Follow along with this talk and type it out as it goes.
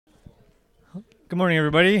Good morning,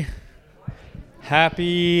 everybody.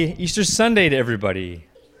 Happy Easter Sunday to everybody.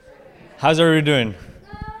 How's everybody doing?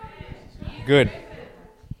 Good.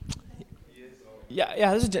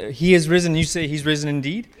 Yeah. He is risen. You say he's risen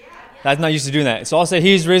indeed? That's not used to doing that. So I'll say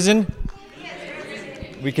he is risen.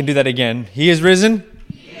 We can do that again. He is risen.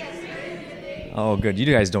 Oh, good. You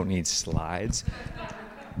guys don't need slides.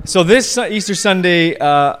 So this Easter Sunday,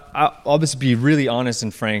 I'll just be really honest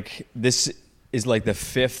and frank. This is like the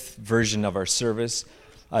fifth version of our service.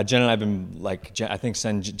 Jen and I have been I think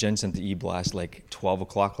Jen sent the e-blast like 12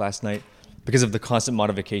 o'clock last night because of the constant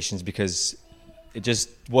modifications, because it just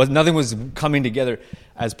nothing was coming together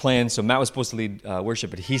as planned. So Matt was supposed to lead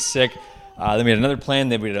worship, but he's sick. Then we had another plan.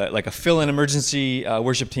 Then we had a fill-in emergency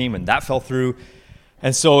worship team, and that fell through.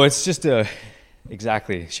 And so it's just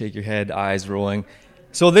exactly, shake your head, eyes rolling.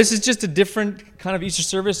 So this is just a different kind of Easter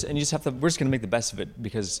service, and we're just going to make the best of it,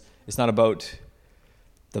 because it's not about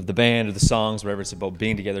the band or the songs, whatever. It's about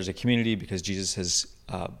being together as a community, because Jesus has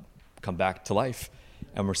come back to life,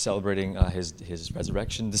 and we're celebrating his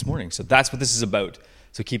resurrection this morning. So that's what this is about.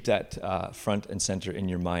 So keep that front and center in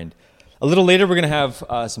your mind. A little later, we're going to have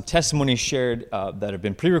some testimonies shared that have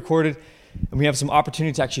been pre-recorded, and we have some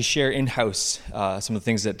opportunity to actually share in-house some of the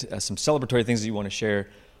things some celebratory things that you want to share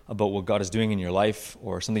about what God is doing in your life,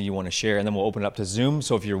 or something you want to share, and then we'll open it up to Zoom.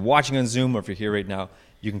 So if you're watching on Zoom, or if you're here right now,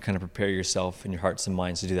 you can kind of prepare yourself in your hearts and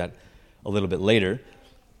minds to do that a little bit later.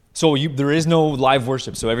 So there is no live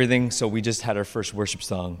worship, so we just had our first worship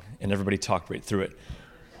song, and everybody talked right through it.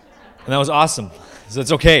 And that was awesome, so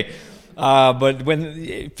it's okay. But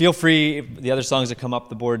feel free, the other songs that come up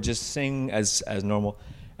the board, just sing as normal,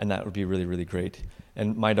 and that would be really, really great.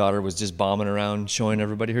 And my daughter was just bombing around, showing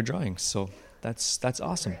everybody her drawings, so that's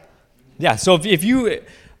awesome. Yeah, so if you,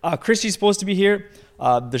 Christy's supposed to be here.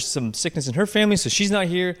 There's some sickness in her family, so she's not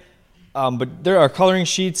here. But there are coloring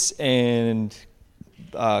sheets and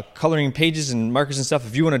coloring pages and markers and stuff.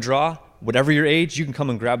 If you want to draw, whatever your age, you can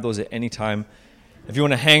come and grab those at any time. If you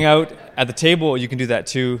want to hang out at the table, you can do that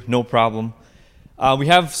too, no problem. We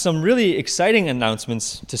have some really exciting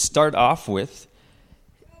announcements to start off with.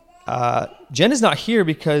 Jen is not here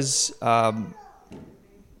because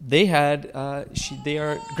they are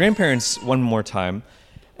grandparents one more time.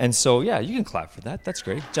 And so, yeah, you can clap for that. That's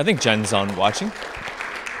great. I think Jen's on watching.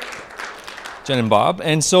 Jen and Bob.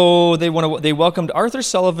 And so they welcomed Arthur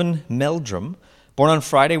Sullivan Meldrum, born on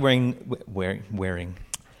Friday, weighing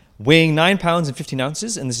 9 pounds and 15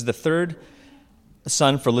 ounces. And this is the third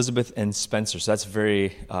son for Elizabeth and Spencer. So that's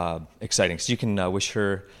very exciting. So you can wish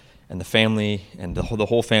her and the family and the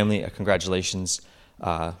whole family congratulations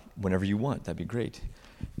whenever you want. That'd be great.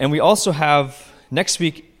 And we also have, next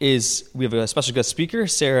week we have a special guest speaker,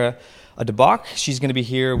 Sarah DeBach. She's going to be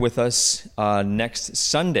here with us next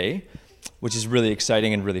Sunday, which is really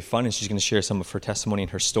exciting and really fun. And she's going to share some of her testimony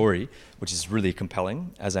and her story, which is really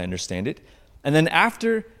compelling, as I understand it. And then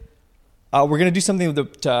after, we're going to do something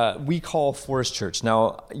that we call Forest Church.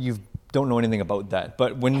 Now, you don't know anything about that.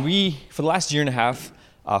 But for the last year and a half,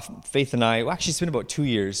 Faith and I, actually it's been about 2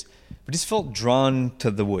 years, we just felt drawn to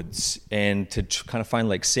the woods and to kind of find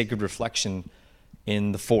like sacred reflection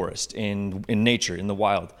in the forest, in nature, in the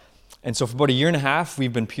wild. And so for about a year and a half,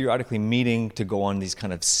 we've been periodically meeting to go on these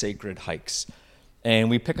kind of sacred hikes. And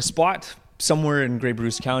we pick a spot somewhere in Grey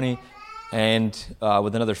Bruce County, and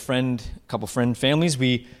with another couple friend families,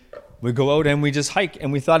 we go out and we just hike.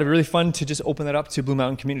 And we thought it'd be really fun to just open that up to Blue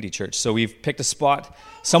Mountain Community Church. So we've picked a spot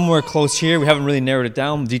somewhere close here. We haven't really narrowed it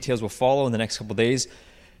down. The details will follow in the next couple days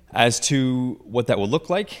as to what that will look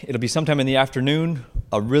like. It'll be sometime in the afternoon.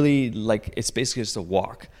 It's basically just a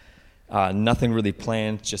walk. Nothing really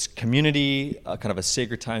planned, just community, kind of a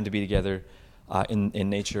sacred time to be together in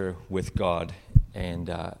nature with God, and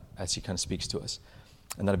as He kind of speaks to us.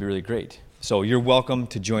 And that'll be really great. So you're welcome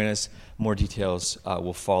to join us. More details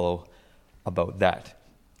will follow about that.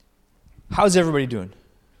 How's everybody doing?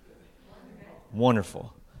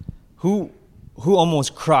 Wonderful. Who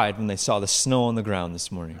almost cried when they saw the snow on the ground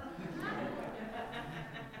this morning?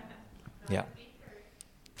 Yeah.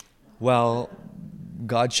 Well,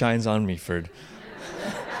 God shines on Meaford.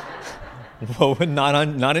 Well,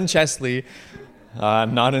 not in Chesley,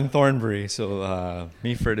 not in Thornbury. So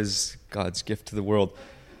Meaford is God's gift to the world.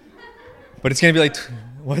 But it's going to be like,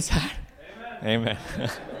 what's that? Amen. I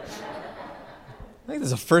think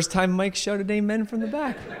this is the first time Mike shouted amen from the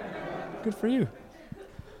back. Good for you.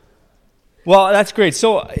 Well, that's great.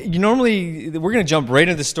 So we're going to jump right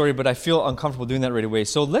into the story, but I feel uncomfortable doing that right away.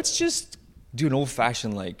 So let's just do an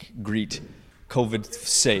old-fashioned greet, COVID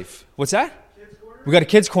safe. What's that? We got a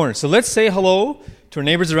kids corner. So let's say hello to our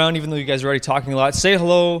neighbors around, even though you guys are already talking a lot. Say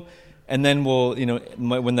hello And then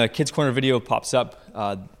when the Kids Corner video pops up,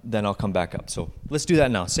 then I'll come back up. So let's do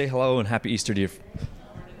that now. Say hello and happy Easter to you.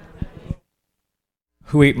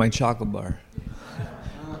 Who ate my chocolate bar?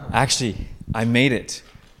 Actually, I made it.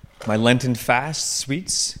 My Lenten fast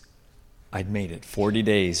sweets, I'd made it 40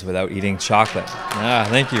 days without eating chocolate.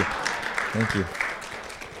 Thank you. Thank you.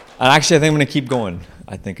 And actually, I think I'm going to keep going.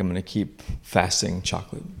 I think I'm going to keep fasting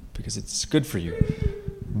chocolate because it's good for you.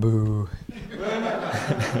 Boo.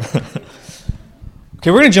 Okay,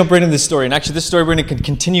 we're going to jump right into this story. And actually, this story, we're going to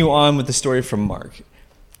continue on with the story from Mark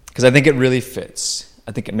because I think it really fits.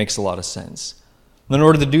 I think it makes a lot of sense. And in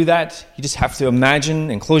order to do that, you just have to imagine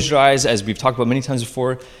and close your eyes, as we've talked about many times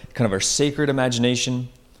before, kind of our sacred imagination,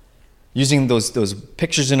 using those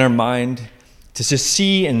pictures in our mind to just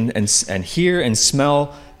see and hear and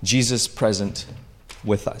smell Jesus present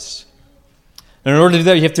with us. And in order to do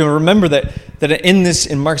that, you have to remember that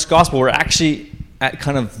in Mark's gospel, we're actually at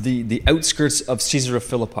kind of the outskirts of Caesarea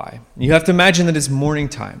Philippi. You have to imagine that it's morning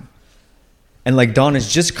time. And like dawn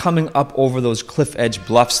is just coming up over those cliff edge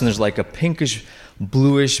bluffs, and there's like a pinkish,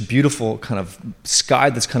 bluish, beautiful kind of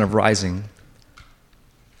sky that's kind of rising.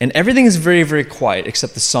 And everything is very, very quiet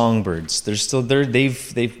except the songbirds. They're still there.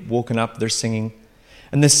 They've woken up. They're singing.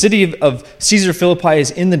 And the city of Caesarea Philippi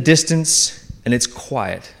is in the distance, and it's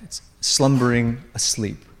quiet. It's slumbering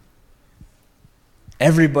asleep.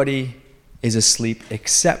 Everybody is asleep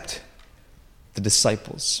except the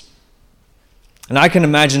disciples. And I can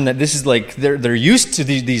imagine that this is like they're used to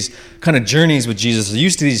these kind of journeys with Jesus. They're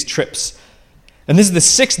used to these trips. And this is the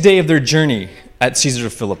 6th day of their journey at Caesarea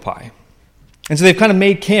Philippi. And so they've kind of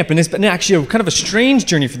made camp. And it's been actually kind of a strange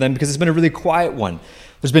journey for them because it's been a really quiet one.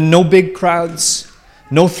 There's been no big crowds,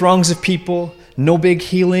 no throngs of people, no big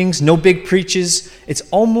healings, no big preaches. It's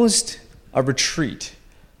almost a retreat.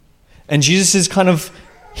 And Jesus is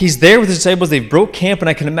he's there with his disciples. They've broke camp. And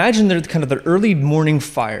I can imagine they're kind of the early morning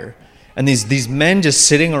fire. And these men just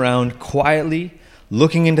sitting around quietly,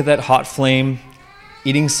 looking into that hot flame,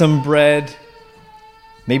 eating some bread,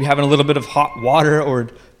 maybe having a little bit of hot water or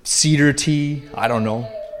cedar tea, I don't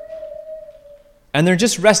know. And they're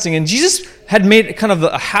just resting. And Jesus had made kind of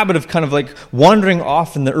a habit of kind of like wandering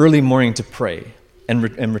off in the early morning to pray and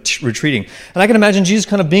retreating. And I can imagine Jesus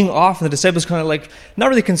kind of being off and the disciples kind of like not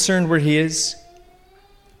really concerned where he is.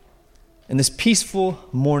 In this peaceful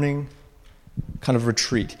morning kind of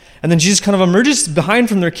retreat. And then Jesus kind of emerges behind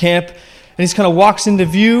from their camp, and he kind of walks into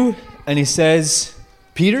view, and he says,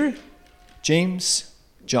 Peter, James,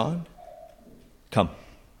 John, come,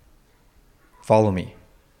 follow me.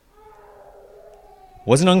 It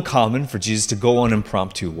wasn't uncommon for Jesus to go on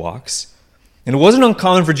impromptu walks, and it wasn't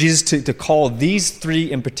uncommon for Jesus to call these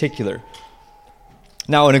 3 in particular.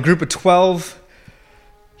 Now, in a group of 12,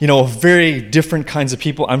 very different kinds of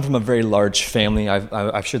people. I'm from a very large family.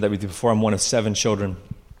 I've shared that with you before. I'm one of 7 children.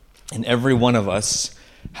 And every one of us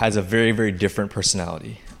has a very, very different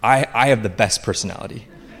personality. I have the best personality.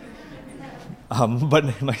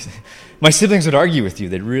 But my siblings would argue with you.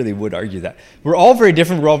 They really would argue that. We're all very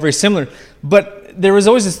different. We're all very similar. But there was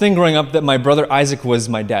always this thing growing up that my brother Isaac was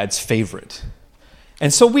my dad's favorite.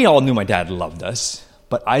 And so we all knew my dad loved us.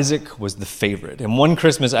 But Isaac was the favorite. And one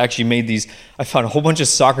Christmas, I actually I found a whole bunch of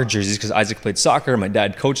soccer jerseys because Isaac played soccer. My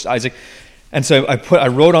dad coached Isaac. And so I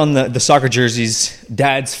wrote on the soccer jerseys,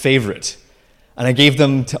 Dad's favorite. And I gave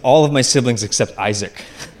them to all of my siblings except Isaac.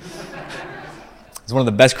 It's one of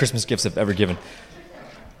the best Christmas gifts I've ever given.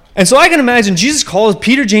 And so I can imagine Jesus calls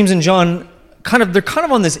Peter, James, and John, they're kind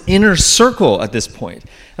of on this inner circle at this point.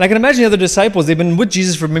 And I can imagine the other disciples, they've been with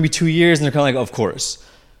Jesus for maybe 2 years, and they're kind of like, of course,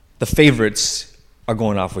 the favorites are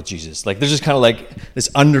going off with Jesus. Like, there's just kind of like this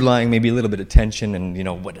underlying maybe a little bit of tension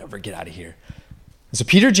and, whatever, get out of here. And so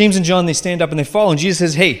Peter, James, and John, they stand up and they follow. And Jesus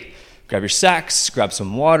says, hey, grab your sacks, grab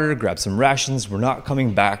some water, grab some rations. We're not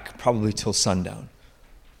coming back probably till sundown.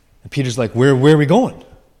 And Peter's like, where are we going?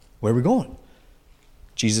 Where are we going?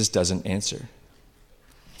 Jesus doesn't answer.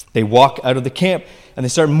 They walk out of the camp and they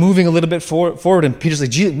start moving a little bit forward. And Peter's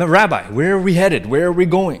like, Rabbi, where are we headed? Where are we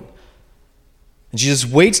going? And Jesus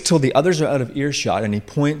waits till the others are out of earshot, and he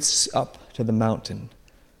points up to the mountain,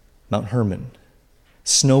 Mount Hermon,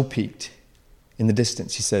 snow-peaked in the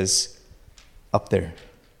distance. He says, up there.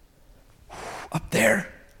 Up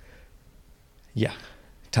there? Yeah,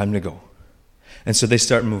 time to go. And so they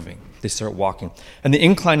start moving. They start walking. And the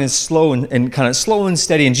incline is slow and kind of slow and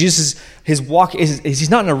steady. And Jesus, his walk, he's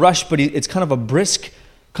not in a rush, but it's kind of a brisk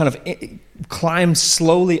kind of climb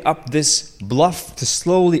slowly up this bluff to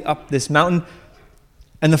slowly up this mountain.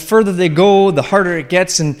 And the further they go, the harder it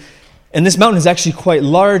gets. And And this mountain is actually quite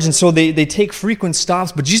large, and so they take frequent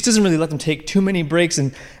stops, but Jesus doesn't really let them take too many breaks.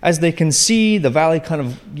 And as they can see the valley kind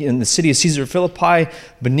of in the city of Caesarea Philippi,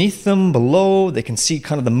 beneath them, below, they can see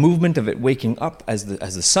kind of the movement of it waking up as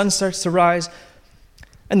the sun starts to rise.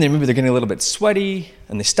 And then maybe they're getting a little bit sweaty,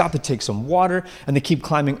 and they stop to take some water, and they keep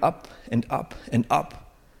climbing up and up and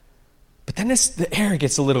up. But then the air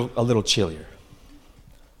gets a little chillier.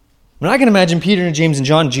 When I can imagine Peter and James and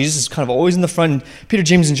John, Jesus is kind of always in the front, and Peter,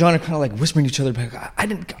 James, and John are kind of like whispering to each other back, I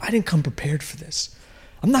didn't come prepared for this.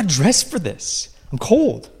 I'm not dressed for this. I'm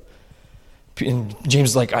cold. And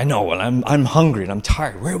James is like, I know, and I'm hungry, and I'm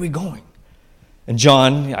tired. Where are we going? And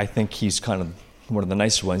John, I think he's kind of one of the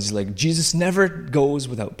nicer ones. He's like, Jesus never goes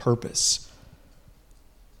without purpose.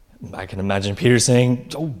 I can imagine Peter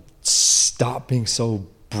saying, oh, stop being so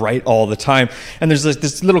bright all the time. And there's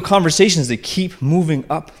this little conversations that keep moving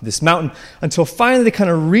up this mountain until finally they kind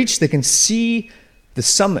of reach, they can see the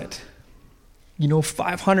summit,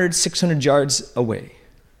 500, 600 yards away.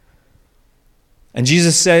 And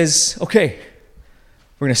Jesus says, okay,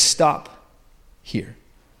 we're going to stop here.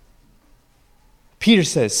 Peter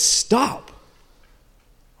says, stop.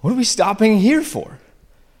 What are we stopping here for?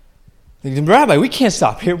 Rabbi, we can't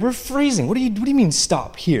stop here. We're freezing. What do you mean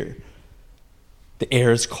stop here? The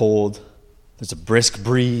air is cold. There's a brisk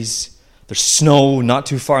breeze. There's snow not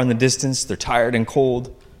too far in the distance. They're tired and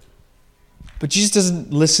cold. But Jesus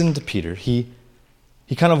doesn't listen to Peter. He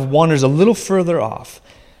kind of wanders a little further off.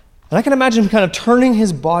 And I can imagine him kind of turning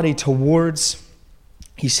his body towards,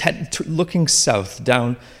 he's looking south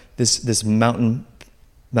down this mountain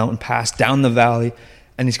pass, down the valley,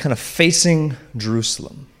 and he's kind of facing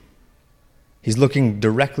Jerusalem. He's looking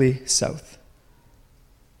directly south.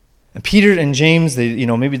 And Peter and James,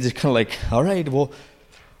 maybe they're kind of like, all right, we'll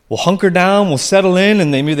hunker down, we'll settle in,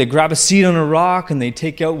 and maybe they grab a seat on a rock and they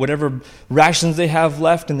take out whatever rations they have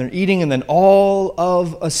left and they're eating, and then all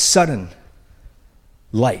of a sudden,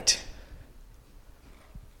 light.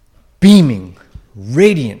 Beaming,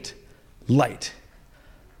 radiant light.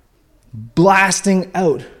 Blasting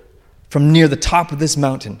out from near the top of this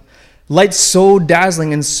mountain. Light so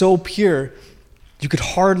dazzling and so pure, you could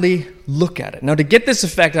hardly look at it. Now, to get this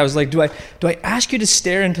effect, I was like, do I ask you to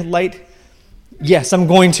stare into light? Yes, I'm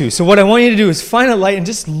going to. So what I want you to do is find a light and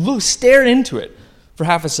just stare into it for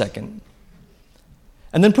half a second.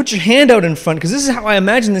 And then put your hand out in front, because this is how I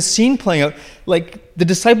imagine this scene playing out. Like the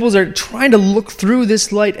disciples are trying to look through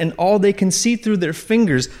this light, and all they can see through their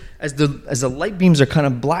fingers as the light beams are kind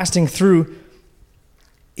of blasting through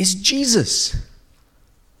is Jesus.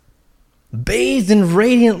 Bathed in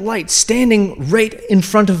radiant light, standing right in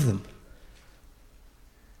front of them.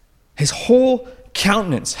 His whole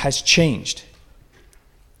countenance has changed,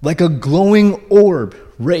 like a glowing orb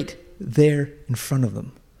right there in front of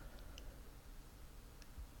them.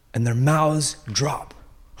 And their mouths drop.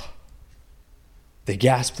 They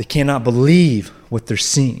gasp. They cannot believe what they're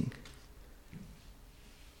seeing.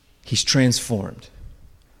 He's transformed.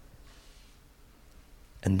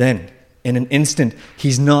 And then, in an instant,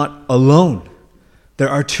 he's not alone. There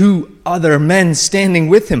are two other men standing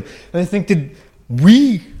with him. And I think,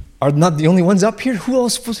 we are not the only ones up here? Who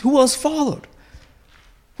else followed?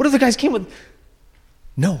 What other guys came with?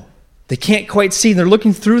 No. They can't quite see. They're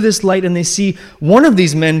looking through this light, and they see one of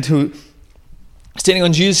these men standing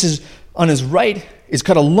on on his right, is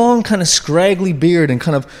got a long kind of scraggly beard and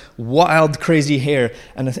kind of wild, crazy hair,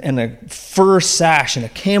 and a fur sash and a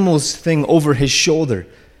camel's thing over his shoulder.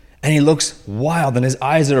 And he looks wild, and his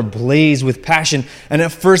eyes are ablaze with passion. And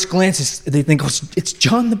at first glance, they think, oh, it's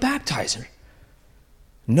John the Baptizer.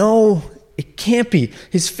 No, it can't be.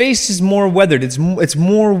 His face is more weathered. It's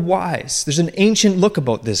more wise. There's an ancient look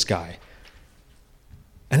about this guy.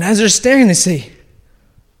 And as they're staring, they say,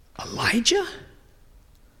 Elijah?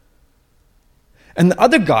 And the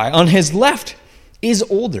other guy on his left is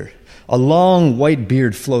older. A long white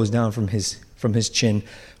beard flows down from his chin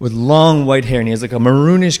with long white hair, and he has like a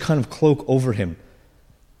maroonish kind of cloak over him.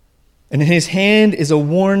 And in his hand is a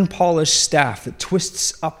worn, polished staff that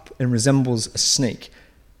twists up and resembles a snake.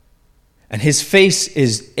 And his face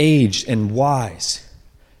is aged and wise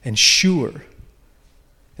and sure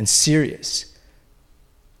and serious.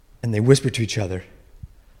 And they whisper to each other,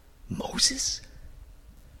 Moses?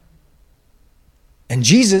 And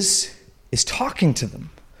Jesus is talking to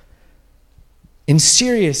them in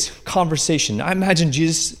serious conversation. I imagine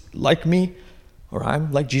Jesus, like me, or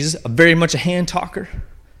I'm like Jesus, very much a hand talker.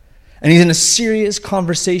 And he's in a serious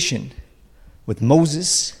conversation with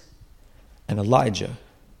Moses and Elijah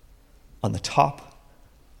on the top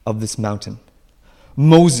of this mountain.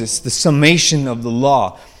 Moses, the summation of the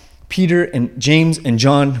law. Peter and James and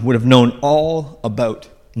John would have known all about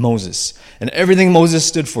Moses. And everything Moses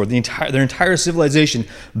stood for, their entire civilization,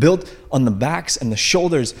 built on the backs and the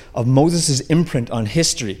shoulders of Moses' imprint on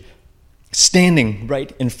history, standing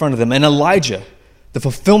right in front of them. And Elijah, the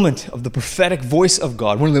fulfillment of the prophetic voice of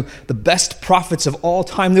God, one of the best prophets of all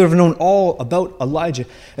time. They would have known all about Elijah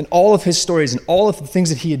and all of his stories and all of the things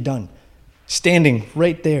that he had done, standing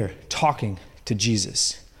right there talking to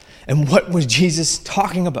Jesus. And what was Jesus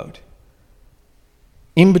talking about?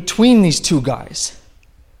 In between these two guys,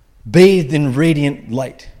 bathed in radiant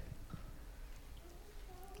light.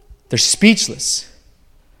 They're speechless.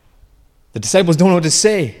 The disciples don't know what to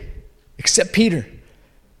say, except Peter,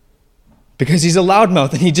 because he's a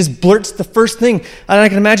loudmouth and he just blurts the first thing. And I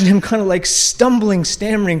can imagine him kind of like stumbling,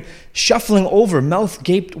 stammering, shuffling over, mouth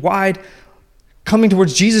gaped wide, coming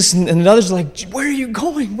towards Jesus. And the others are like, where are you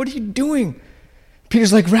going? What are you doing?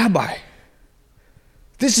 Peter's like, Rabbi,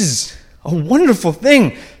 this is a wonderful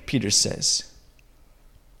thing, Peter says.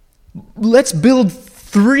 Let's build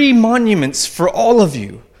 3 monuments for all of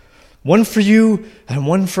you. One for you, and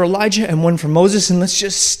one for Elijah, and one for Moses, and let's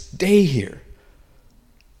just stay here.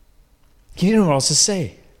 He didn't know what else to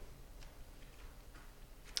say.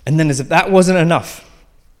 And then as if that wasn't enough,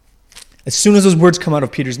 as soon as those words come out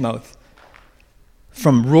of Peter's mouth,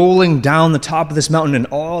 from rolling down the top of this mountain and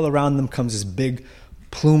all around them comes this big,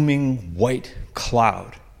 pluming white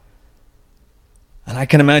cloud. And I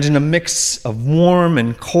can imagine a mix of warm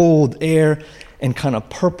and cold air and kind of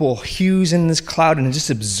purple hues in this cloud, and it just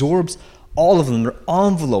absorbs all of them. They're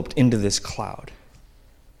enveloped into this cloud.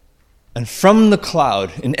 And from the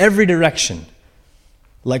cloud, in every direction,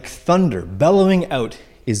 like thunder bellowing out,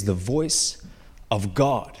 is the voice of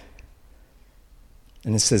God.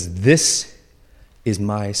 And it says, "This is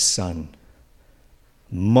my Son,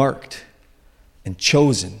 marked and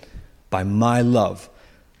chosen by my love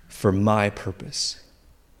for my purpose."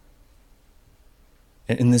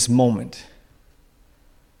 And in this moment,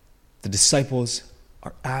 the disciples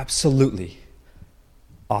are absolutely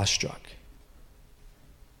awestruck.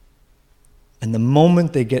 And the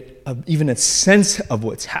moment they get even a sense of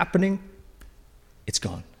what's happening, it's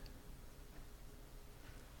gone.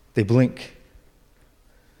 They blink.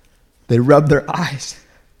 They rub their eyes.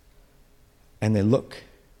 And they look.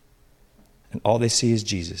 And all they see is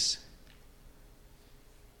Jesus.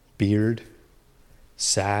 Beard,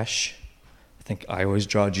 sash. I think I always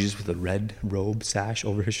draw Jesus with a red robe, sash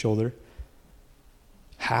over his shoulder.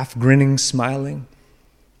 Half grinning, smiling.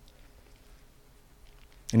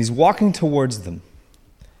 And he's walking towards them.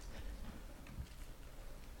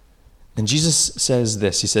 And Jesus says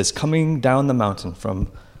this. He says, coming down the mountain from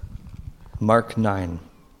Mark 9.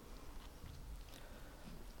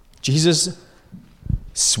 Jesus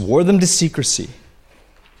swore them to secrecy.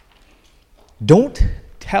 Don't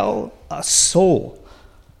tell a soul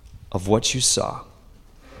of what you saw.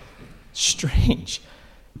 Strange.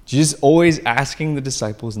 Jesus always asking the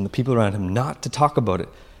disciples and the people around him not to talk about it.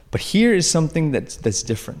 But here is something that's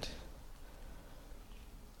different.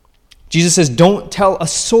 Jesus says, don't tell a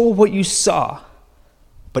soul what you saw,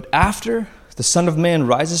 but after the Son of Man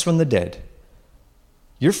rises from the dead,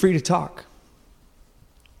 you're free to talk.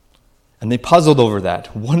 And they puzzled over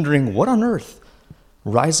that, wondering what on earth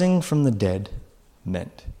rising from the dead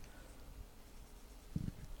meant.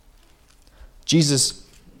 Jesus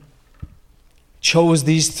chose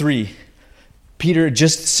these 3. Peter,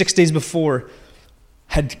 just 6 days before,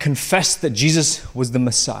 had confessed that Jesus was the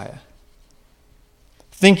Messiah,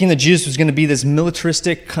 thinking that Jesus was going to be this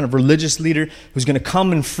militaristic kind of religious leader who's going to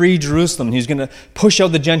come and free Jerusalem. He was going to push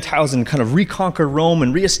out the Gentiles and kind of reconquer Rome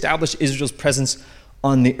and reestablish Israel's presence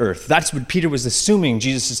on the earth. That's what Peter was assuming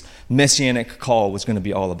Jesus' messianic call was going to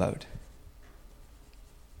be all about.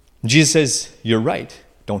 Jesus says, you're right,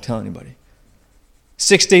 don't tell anybody.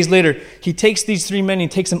 6 days later, he takes these 3 men, he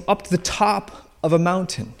takes them up to the top of a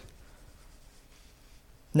mountain.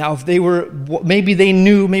 Now, if they were, maybe they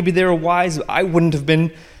knew, maybe they were wise, I wouldn't have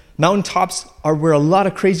been. Mountaintops are where a lot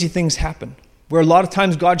of crazy things happen, where a lot of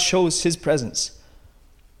times God shows his presence.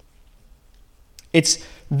 It's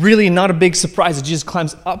really not a big surprise that Jesus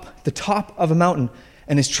climbs up the top of a mountain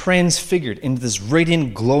and is transfigured into this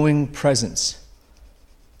radiant, glowing presence.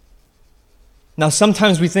 Now,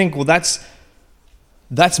 sometimes we think, well,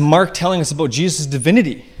 that's Mark telling us about Jesus'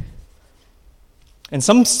 divinity. And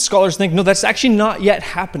some scholars think, no, that's actually not yet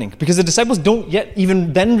happening, because the disciples don't yet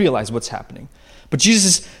even then realize what's happening. But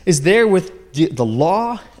Jesus is there with the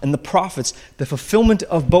law and the prophets, the fulfillment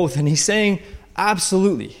of both. And he's saying,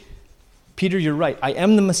 absolutely, Peter, you're right. I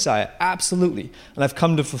am the Messiah, absolutely. And I've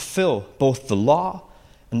come to fulfill both the law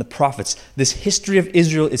and the prophets. This history of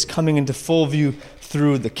Israel is coming into full view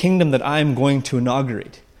through the kingdom that I am going to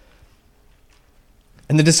inaugurate.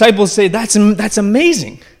 And the disciples say, that's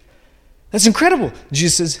amazing. That's incredible.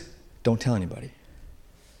 Jesus says, don't tell anybody.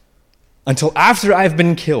 Until after I've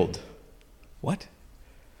been killed. What?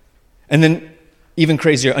 And then, even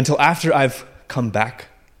crazier, until after I've come back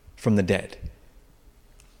from the dead.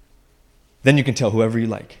 Then you can tell whoever you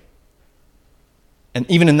like. And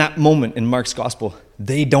even in that moment in Mark's gospel,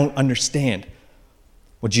 they don't understand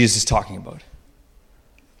what Jesus is talking about.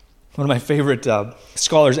 One of my favorite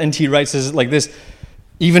scholars, N.T. Wright, says it like this: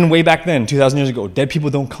 even way back then, 2,000 years ago, dead people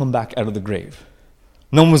don't come back out of the grave.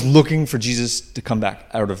 No one was looking for Jesus to come back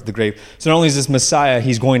out of the grave. So not only is this Messiah,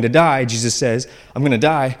 he's going to die, Jesus says, I'm going to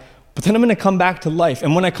die, but then I'm going to come back to life.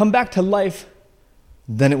 And when I come back to life,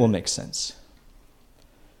 then it will make sense.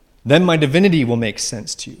 Then my divinity will make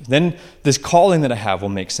sense to you. Then this calling that I have will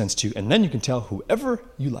make sense to you. And then you can tell whoever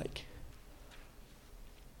you like.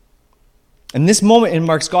 And this moment in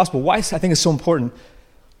Mark's gospel, why I think it's so important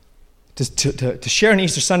to share on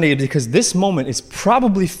Easter Sunday, because this moment is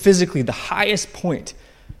probably physically the highest point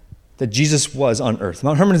that Jesus was on earth.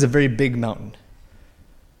 Mount Hermon is a very big mountain.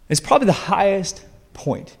 It's probably the highest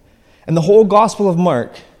point. And the whole Gospel of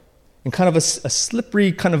Mark, in kind of a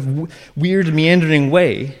slippery, kind of weird, meandering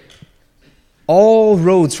way, all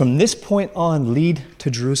roads from this point on lead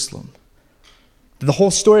to Jerusalem. The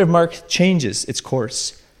whole story of Mark changes its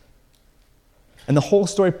course. And the whole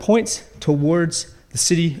story points towards the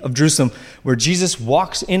city of Jerusalem, where Jesus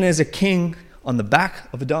walks in as a king on the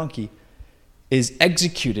back of a donkey, is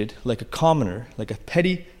executed like a commoner, like a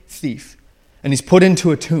petty thief, and he's put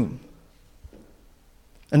into a tomb.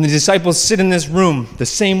 And the disciples sit in this room, the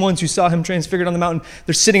same ones who saw him transfigured on the mountain.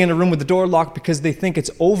 They're sitting in a room with the door locked because they think it's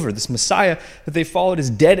over. This Messiah that they followed is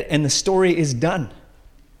dead and the story is done.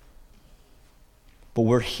 But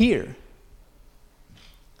we're here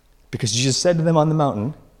because Jesus said to them on the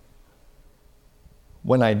mountain,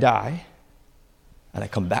 when I die and I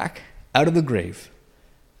come back out of the grave,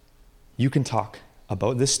 you can talk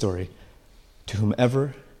about this story to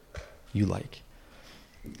whomever you like.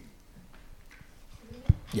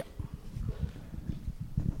 Yeah.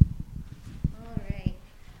 All right.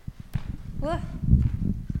 Whoa.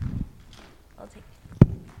 I'll take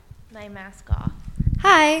my mask off.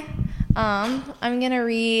 Hi. I'm going to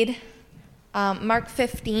read Mark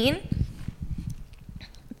 15,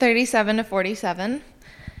 37 to 47.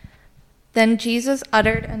 Then Jesus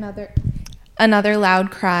uttered another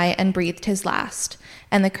loud cry and breathed his last,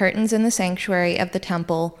 and the curtains in the sanctuary of the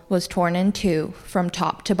temple was torn in two from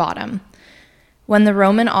top to bottom. When the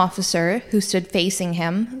Roman officer who stood facing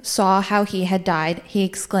him saw how he had died, he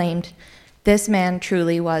exclaimed, "This man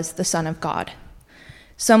truly was the Son of God."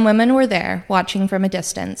 Some women were there, watching from a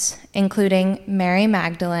distance, including Mary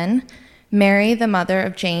Magdalene, Mary the mother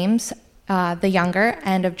of James the younger,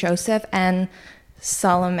 and of Joseph, and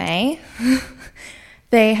Salome.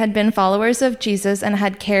 They had been followers of Jesus and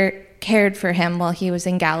had cared for him while he was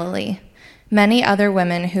in Galilee. Many other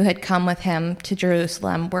women who had come with him to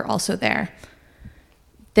Jerusalem were also there.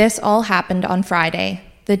 This all happened on Friday,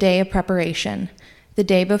 the day of preparation, the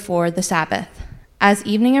day before the Sabbath. As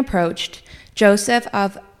evening approached, Joseph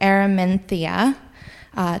of Arimathea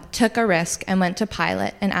took a risk and went to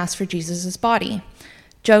Pilate and asked for Jesus' body.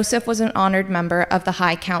 Joseph was an honored member of the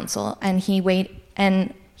high council, and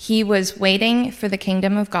he was waiting for the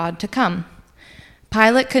kingdom of God to come.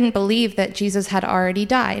 Pilate couldn't believe that Jesus had already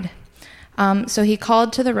died. So he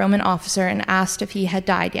called to the Roman officer and asked if he had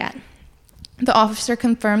died yet. The officer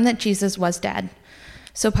confirmed that Jesus was dead.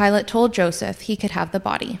 So Pilate told Joseph he could have the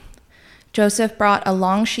body. Joseph brought a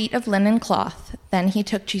long sheet of linen cloth. Then he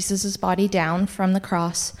took Jesus' body down from the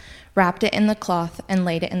cross, wrapped it in the cloth, and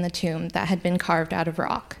laid it in the tomb that had been carved out of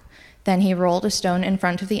rock. Then he rolled a stone in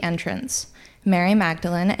front of the entrance. Mary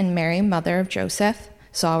Magdalene and Mary, mother of Joseph,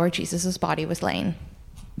 saw where Jesus' body was laying.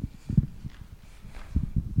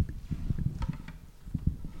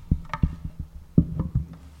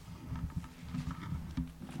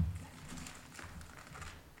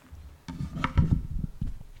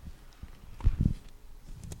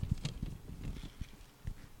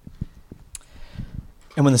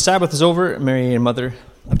 And when the Sabbath was over, Mary and mother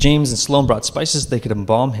of James and Salome brought spices they could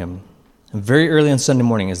embalm him. And very early on Sunday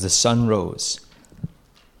morning, as the sun rose,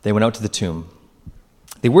 they went out to the tomb.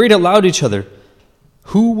 They worried out loud to each other,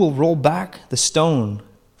 "Who will roll back the stone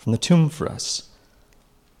from the tomb for us?"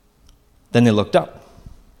 Then they looked up,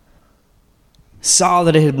 saw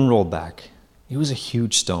that it had been rolled back. It was a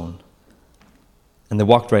huge stone. And they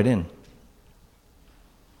walked right in.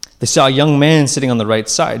 They saw a young man sitting on the right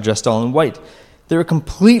side, dressed all in white. They were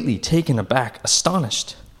completely taken aback,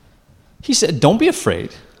 astonished. He said, "Don't be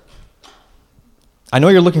afraid. I know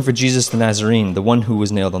you're looking for Jesus the Nazarene, the one who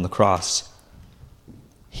was nailed on the cross.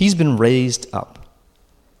 He's been raised up.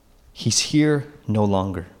 He's here no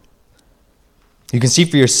longer. You can see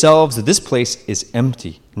for yourselves that this place is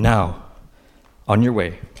empty now. On your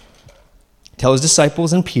way, tell his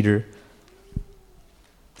disciples and Peter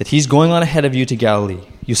that he's going on ahead of you to Galilee.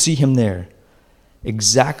 You'll see him there,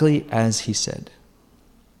 exactly as he said.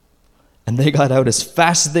 And they got out as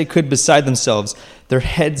fast as they could beside themselves, their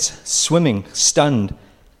heads swimming, stunned.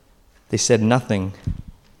 They said nothing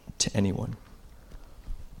to anyone.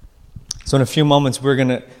 So in a few moments,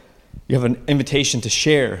 you have an invitation to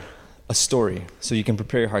share a story, so you can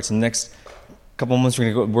prepare your hearts. In the next couple of months,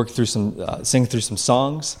 we're going to go work through sing through some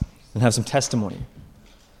songs and have some testimony.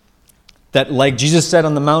 That, like Jesus said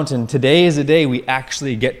on the mountain, today is a day we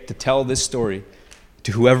actually get to tell this story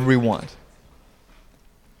to whoever we want.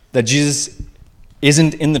 That Jesus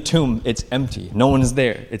isn't in the tomb, it's empty. No one is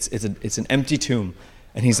there. It's an empty tomb,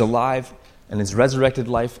 and he's alive, and his resurrected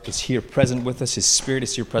life is here present with us. His spirit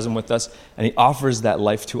is here present with us, and he offers that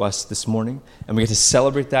life to us this morning, and we get to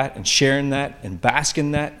celebrate that and share in that and bask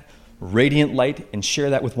in that radiant light and share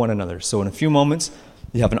that with one another. So in a few moments,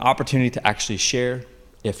 you have an opportunity to actually share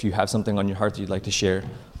if you have something on your heart that you'd like to share,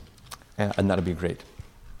 and that'd be great.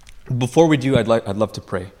 Before we do, I'd love to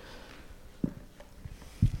pray.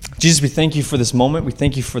 Jesus, we thank you for this moment. We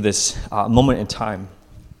thank you for this moment in time.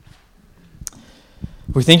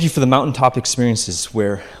 We thank you for the mountaintop experiences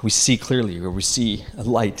where we see clearly, where we see a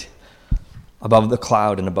light above the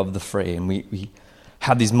cloud and above the fray, and we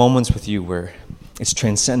have these moments with you where it's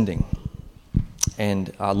transcending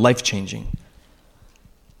and life-changing.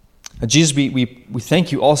 Jesus, we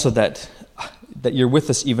thank you also that you're with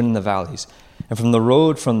us even in the valleys. And from the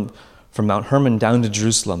road from Mount Hermon down to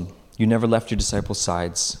Jerusalem, you never left your disciples'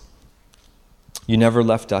 sides. You never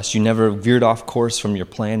left us. You never veered off course from your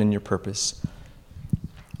plan and your purpose.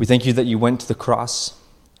 We thank you that you went to the cross,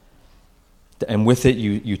 and with it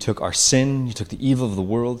you took our sin, you took the evil of the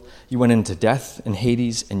world, you went into death and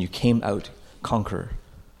Hades, and you came out conqueror.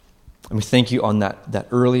 And we thank you on that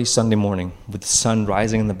early Sunday morning with the sun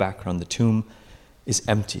rising in the background. The tomb is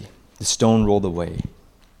empty. The stone rolled away.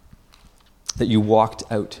 That you walked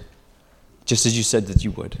out just as you said that you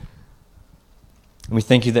would. And we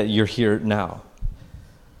thank you that you're here now.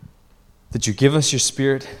 That you give us your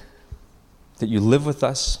spirit, that you live with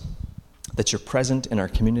us, that you're present in our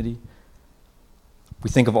community. We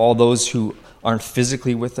think of all those who aren't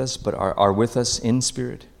physically with us, but are with us in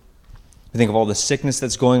spirit. We think of all the sickness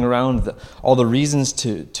that's going around, all the reasons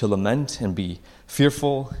to lament and be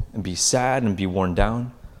fearful and be sad and be worn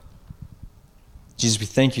down. Jesus, we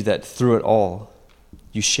thank you that through it all,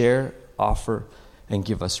 you share, offer, and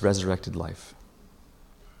give us resurrected life.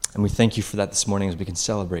 And we thank you for that this morning as we can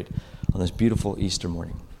celebrate on this beautiful Easter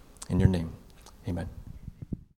morning. In your name, amen.